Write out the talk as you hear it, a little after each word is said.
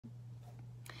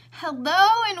Hello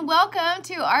and welcome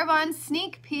to Arbonne's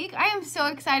Sneak Peek. I am so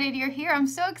excited you're here. I'm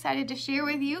so excited to share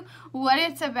with you what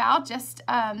it's about, just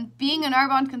being an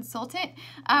Arbonne consultant.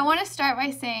 I want to start by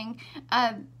saying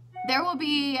there will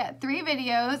be 3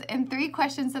 videos and 3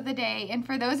 questions of the day. And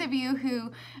for those of you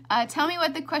who tell me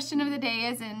what the question of the day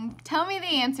is and tell me the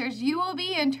answers, you will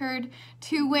be entered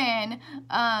to win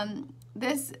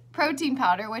this protein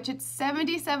powder, which it's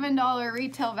 $77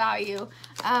 retail value,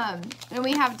 and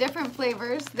we have different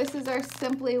flavors. This is our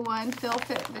Simply One Fill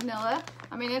Fit Vanilla.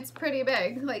 I mean, it's pretty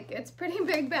big, like it's pretty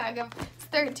big bag of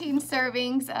 13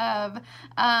 servings of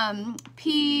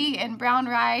pea and brown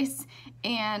rice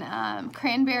and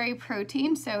cranberry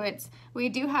protein. So we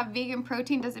do have vegan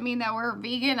protein. Doesn't mean that we're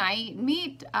vegan. I eat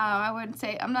meat. I wouldn't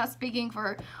say, I'm not speaking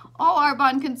for all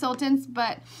Arbonne consultants,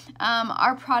 but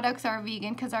our products are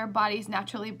vegan because our bodies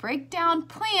naturally break down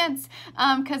plants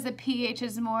because the pH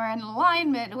is more in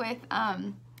alignment with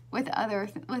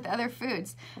other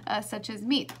foods such as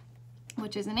meat,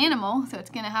 which is an animal, so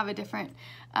it's going to have a different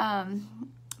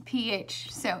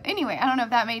pH. So anyway, I don't know if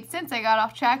that made sense. I got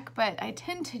off track, but I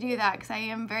tend to do that because I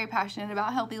am very passionate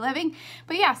about healthy living.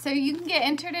 But yeah, so you can get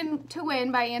entered in to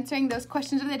win by answering those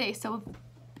questions of the day. So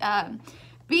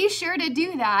be sure to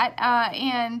do that,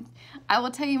 and I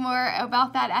will tell you more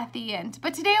about that at the end.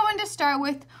 But today I wanted to start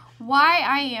with why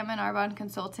I am an Arbonne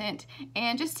consultant,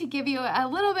 and just to give you a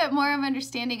little bit more of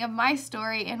understanding of my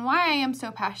story and why I am so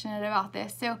passionate about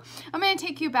this. So I'm going to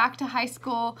take you back to high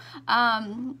school.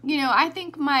 You know, I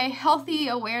think my healthy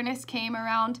awareness came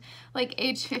around like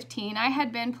age 15. I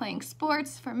had been playing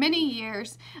sports for many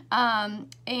years, and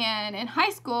in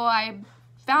high school I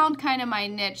found kind of my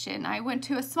niche, and I went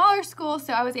to a smaller school,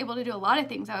 so I was able to do a lot of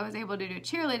things. I was able to do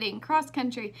cheerleading, cross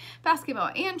country,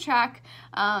 basketball, and track.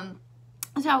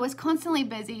 So I was constantly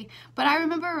busy, but I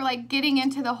remember like getting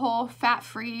into the whole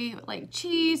fat-free like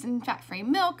cheese and fat-free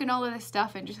milk and all of this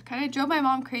stuff, and just kind of drove my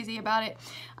mom crazy about it.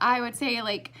 I would say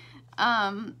like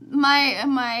my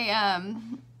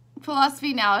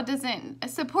philosophy now doesn't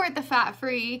support the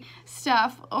fat-free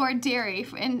stuff or dairy,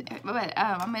 but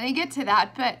I'm going to get to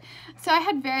that. But so I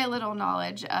had very little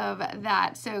knowledge of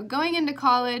that. So going into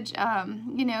college,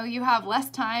 you know, you have less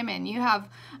time, and you have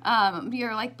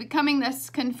you're like becoming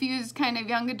this confused kind of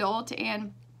young adult,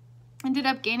 and ended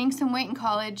up gaining some weight in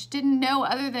college. Didn't know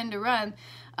other than to run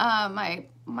my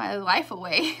life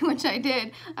away, which I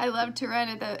did. I loved to run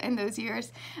in those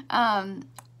years, and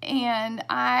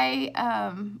I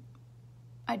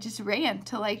just ran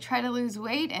to like try to lose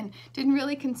weight, and didn't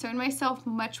really concern myself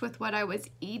much with what I was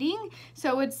eating. So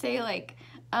I would say like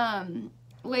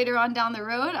later on down the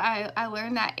road, I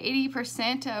learned that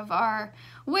 80% of our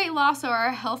weight loss or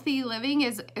our healthy living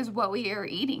is what we are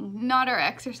eating, not our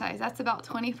exercise. That's about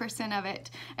 20% of it.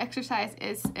 Exercise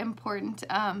is important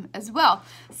as well.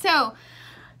 So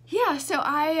yeah, so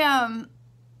I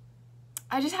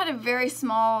just had a very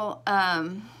small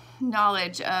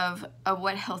knowledge of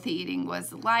what healthy eating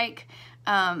was like,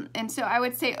 and so I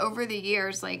would say over the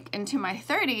years, like into my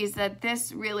 30s, that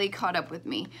this really caught up with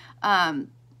me.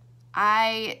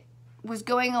 I was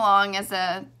going along as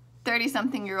a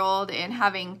 30-something-year-old and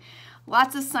having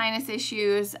lots of sinus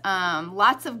issues,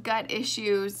 lots of gut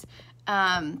issues,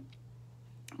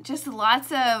 just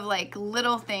lots of like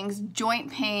little things,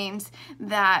 joint pains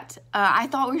that I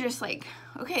thought were just like,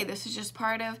 okay, this is just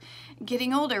part of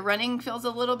getting older. Running feels a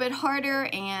little bit harder,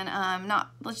 and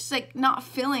not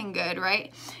feeling good,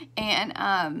 right?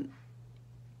 And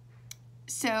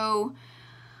so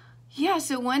yeah,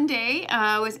 so one day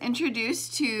I was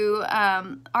introduced to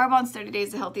Arbonne's 30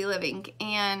 Days of Healthy Living,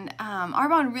 and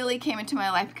Arbonne really came into my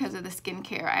life because of the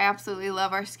skincare. I absolutely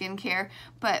love our skincare,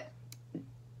 but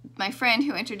my friend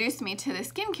who introduced me to the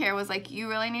skincare was like, you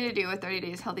really need to do a 30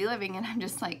 Days Healthy Living, and I'm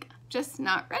just like, just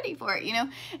not ready for it, you know?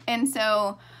 And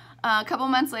so a couple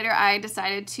months later, I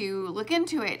decided to look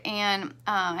into it, and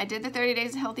I did the 30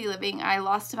 Days of Healthy Living. I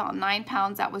lost about 9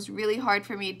 pounds. That was really hard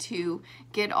for me to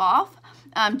get off,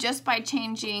 just by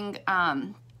changing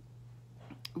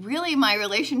really my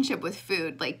relationship with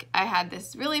food. Like I had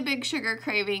this really big sugar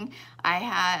craving. I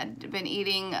had been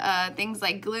eating things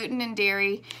like gluten and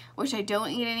dairy, which I don't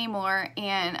eat anymore,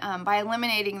 and by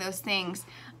eliminating those things,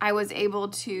 I was able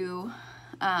to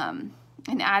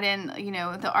and add in, you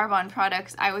know, the Arbonne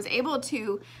products, I was able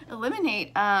to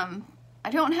eliminate, I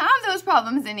don't have those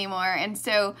problems anymore. And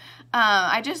so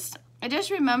I just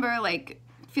remember like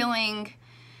feeling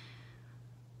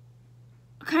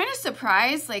kind of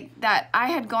surprised, like that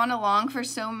I had gone along for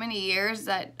so many years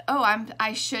that, oh,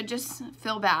 I should just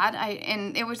feel bad.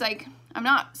 And it was like, I'm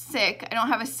not sick, I don't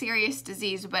have a serious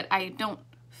disease, but I don't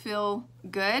feel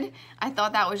good. I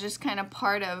thought that was just kind of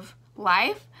part of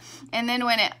life. And then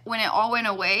when it all went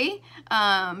away,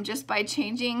 just by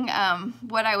changing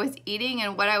what I was eating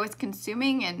and what I was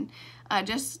consuming, and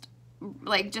just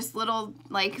little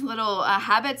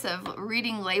habits of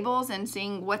reading labels and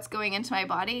seeing what's going into my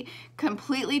body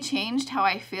completely changed how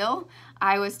I feel.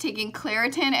 I was taking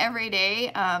Claritin every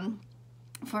day.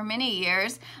 For many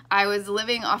years, I was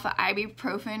living off of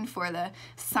ibuprofen for the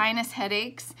sinus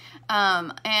headaches,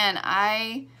 and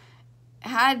I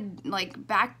had like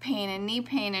back pain and knee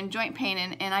pain and joint pain,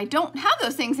 and I don't have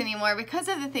those things anymore because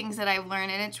of the things that I've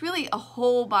learned. And it's really a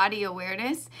whole body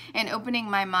awareness and opening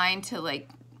my mind to like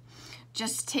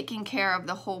just taking care of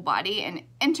the whole body and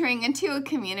entering into a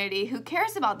community who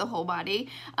cares about the whole body,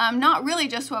 not really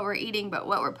just what we're eating, but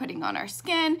what we're putting on our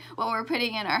skin, what we're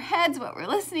putting in our heads, what we're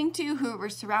listening to, who we're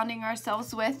surrounding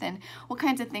ourselves with, and what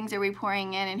kinds of things are we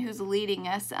pouring in, and who's leading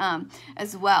us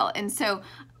as well. And so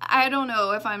I don't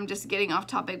know if I'm just getting off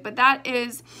topic, but that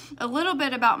is a little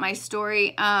bit about my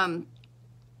story,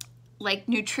 like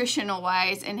nutritional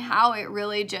wise, and how it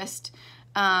really just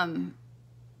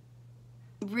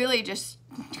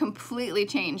completely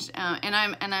changed. And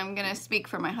I'm gonna speak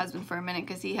for my husband for a minute,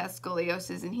 because he has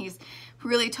scoliosis, and he's a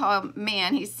really tall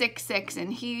man. He's 6'6",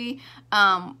 and he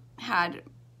had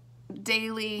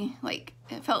daily, like,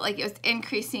 it felt like it was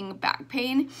increasing back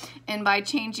pain. And by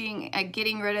changing,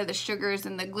 getting rid of the sugars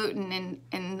and the gluten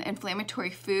and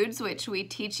inflammatory foods, which we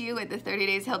teach you at the 30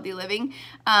 Days Healthy Living,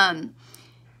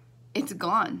 it's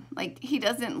gone. Like, he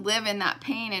doesn't live in that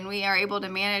pain, and we are able to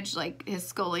manage like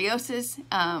his scoliosis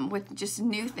with just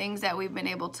new things that we've been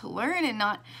able to learn, and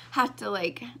not have to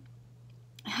like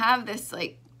have this,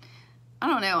 like, I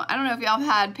don't know if y'all have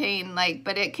had pain, like,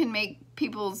 but it can make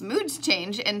people's moods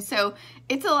change. And so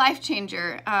it's a life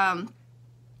changer.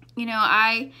 You know,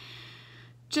 I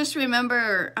just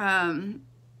remember,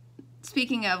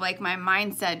 speaking of like my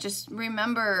mindset, just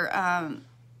remember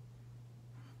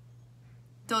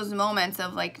those moments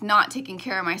of like not taking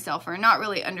care of myself, or not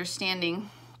really understanding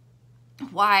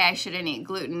why I shouldn't eat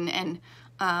gluten, and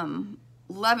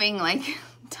loving like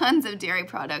tons of dairy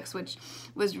products, which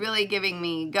was really giving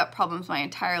me gut problems my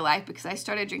entire life, because I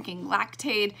started drinking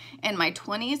Lactaid in my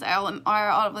 20s. I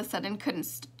all of a sudden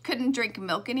couldn't drink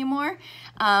milk anymore,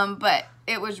 but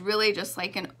it was really just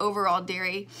like an overall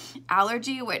dairy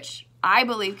allergy, which I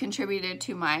believe contributed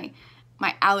to my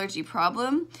allergy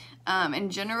problem in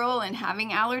general. And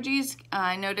having allergies,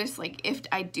 I noticed like if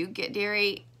I do get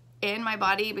dairy in my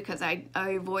body, because I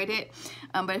avoid it,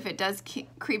 but if it does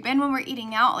creep in when we're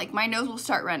eating out, like my nose will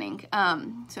start running.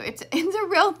 So it's a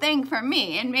real thing for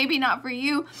me, and maybe not for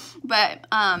you, but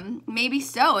maybe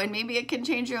so, and maybe it can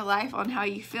change your life on how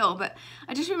you feel. But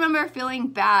I just remember feeling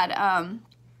bad. I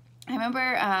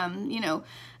remember, you know,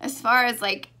 as far as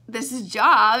like this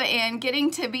job and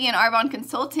getting to be an Arbonne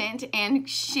consultant and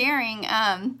sharing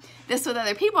this with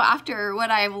other people after what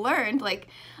I've learned, like,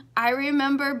 I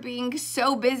remember being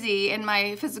so busy in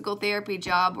my physical therapy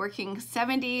job, working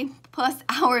 70 plus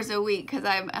hours a week, because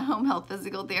I'm a home health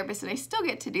physical therapist, and I still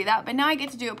get to do that, but now I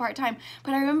get to do it part-time.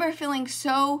 But I remember feeling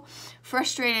so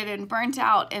frustrated and burnt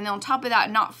out, and on top of that,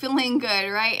 not feeling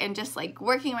good, right? And just like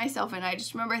working myself, and I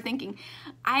just remember thinking,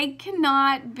 I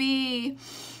cannot be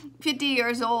 50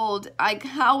 years old. Like,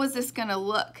 how is this gonna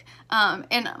look?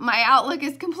 And my outlook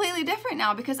is completely different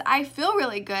now, because I feel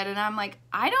really good, and I'm like,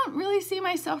 I don't really see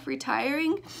myself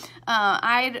retiring.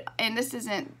 And this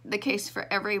isn't the case for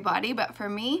everybody, but for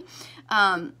me,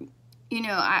 you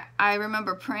know, I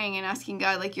remember praying and asking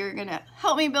God, like, you're gonna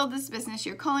help me build this business.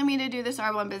 You're calling me to do this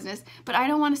Arbonne business, but I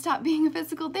don't want to stop being a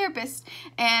physical therapist.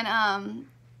 And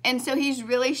so He's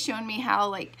really shown me how,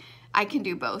 like, I can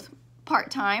do both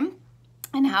part-time,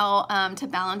 and how to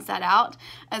balance that out,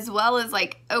 as well as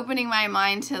like opening my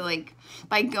mind to, like,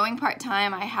 by going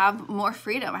part-time, I have more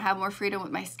freedom. I have more freedom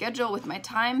with my schedule, with my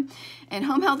time. In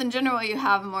home health in general, you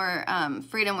have more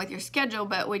freedom with your schedule,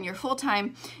 but when you're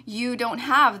full-time, you don't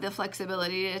have the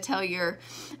flexibility to tell your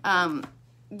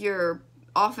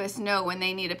office no when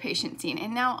they need a patient seen.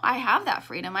 And now I have that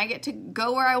freedom. I get to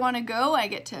go where I want to go. I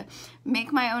get to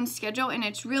make my own schedule, and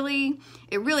it really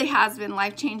has been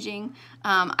life-changing.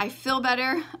 I feel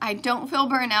better. I don't feel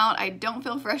burnout. I don't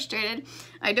feel frustrated.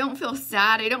 I don't feel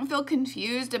sad. I don't feel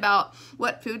confused about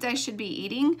what foods I should be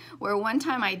eating, where one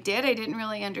time I didn't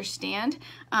really understand.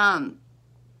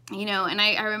 You know, and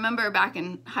I remember back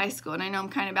in high school, and I know I'm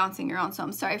kind of bouncing around, so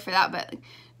I'm sorry for that, but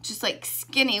just like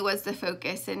skinny was the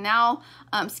focus. And now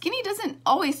skinny doesn't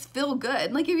always feel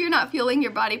good, like if you're not fueling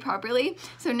your body properly.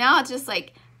 So now it's just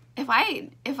like, if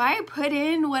I put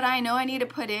in what I know I need to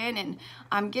put in, and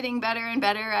I'm getting better and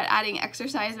better at adding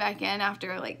exercise back in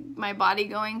after like my body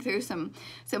going through some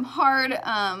hard,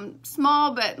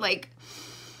 small, but like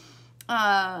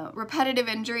repetitive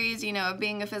injuries, you know, of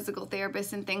being a physical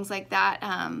therapist and things like that,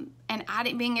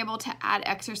 and being able to add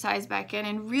exercise back in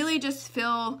and really just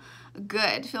feel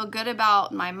good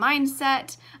about my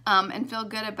mindset, and feel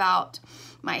good about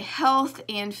my health,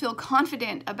 and feel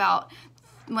confident about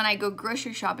when I go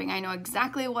grocery shopping. I know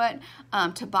exactly what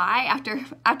to buy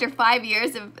after 5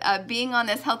 years of being on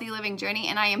this healthy living journey,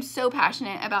 and I am so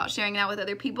passionate about sharing that with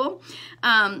other people.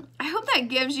 I hope that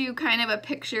gives you kind of a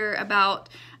picture about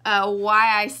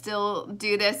why I still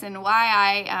do this and why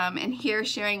I am here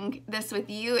sharing this with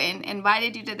you and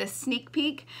invited you to this sneak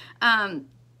peek.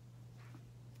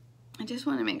 I just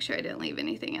want to make sure I didn't leave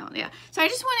anything out. Yeah. So I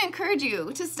just want to encourage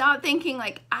you to stop thinking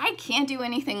like, I can't do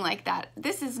anything like that.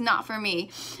 This is not for me.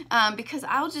 Because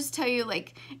I'll just tell you,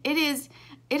 like, it is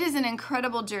an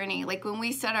incredible journey. Like when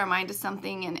we set our mind to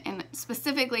something, and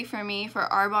specifically for me, for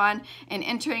Arbonne, and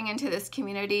entering into this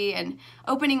community and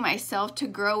opening myself to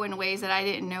grow in ways that I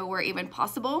didn't know were even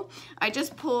possible. I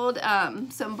just pulled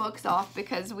some books off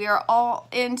because we are all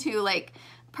into like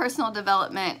personal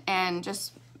development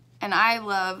and I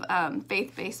love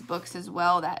faith-based books as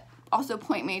well that also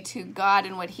point me to God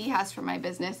and what He has for my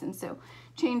business. And so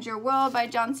Change Your World by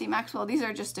John C. Maxwell, these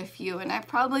are just a few, and I've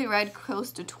probably read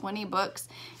close to 20 books.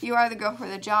 You Are the Girl for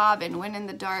the Job and Win in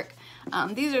the Dark.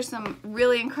 These are some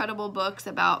really incredible books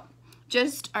about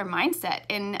just our mindset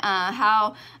and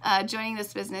how joining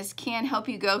this business can help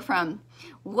you go from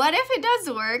what if it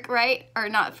does work, right? Or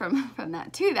not from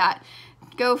that to that.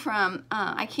 Go from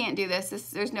I can't do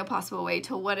this, there's no possible way,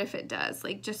 to what if it does.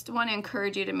 Like, just want to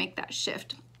encourage you to make that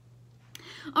shift.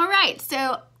 All right,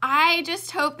 so I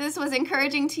just hope this was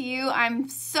encouraging to you. I'm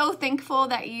so thankful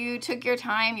that you took your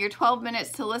time, your 12 minutes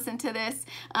to listen to this.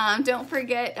 Don't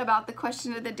forget about the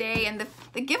question of the day and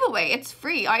the giveaway. It's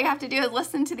free. All you have to do is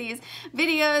listen to these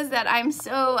videos that I'm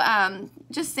so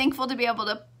just thankful to be able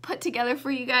to put together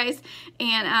for you guys.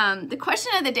 And the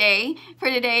question of the day for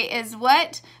today is,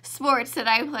 what sports did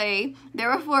I play? There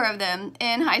were 4 of them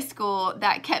in high school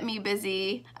that kept me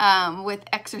busy with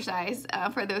exercise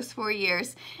for those 4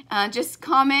 years. Just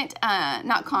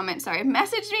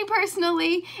message me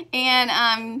personally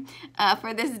and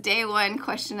for this day 1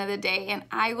 question of the day, and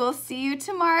I will see you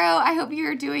tomorrow. I hope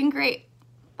you're doing great.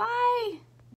 Bye.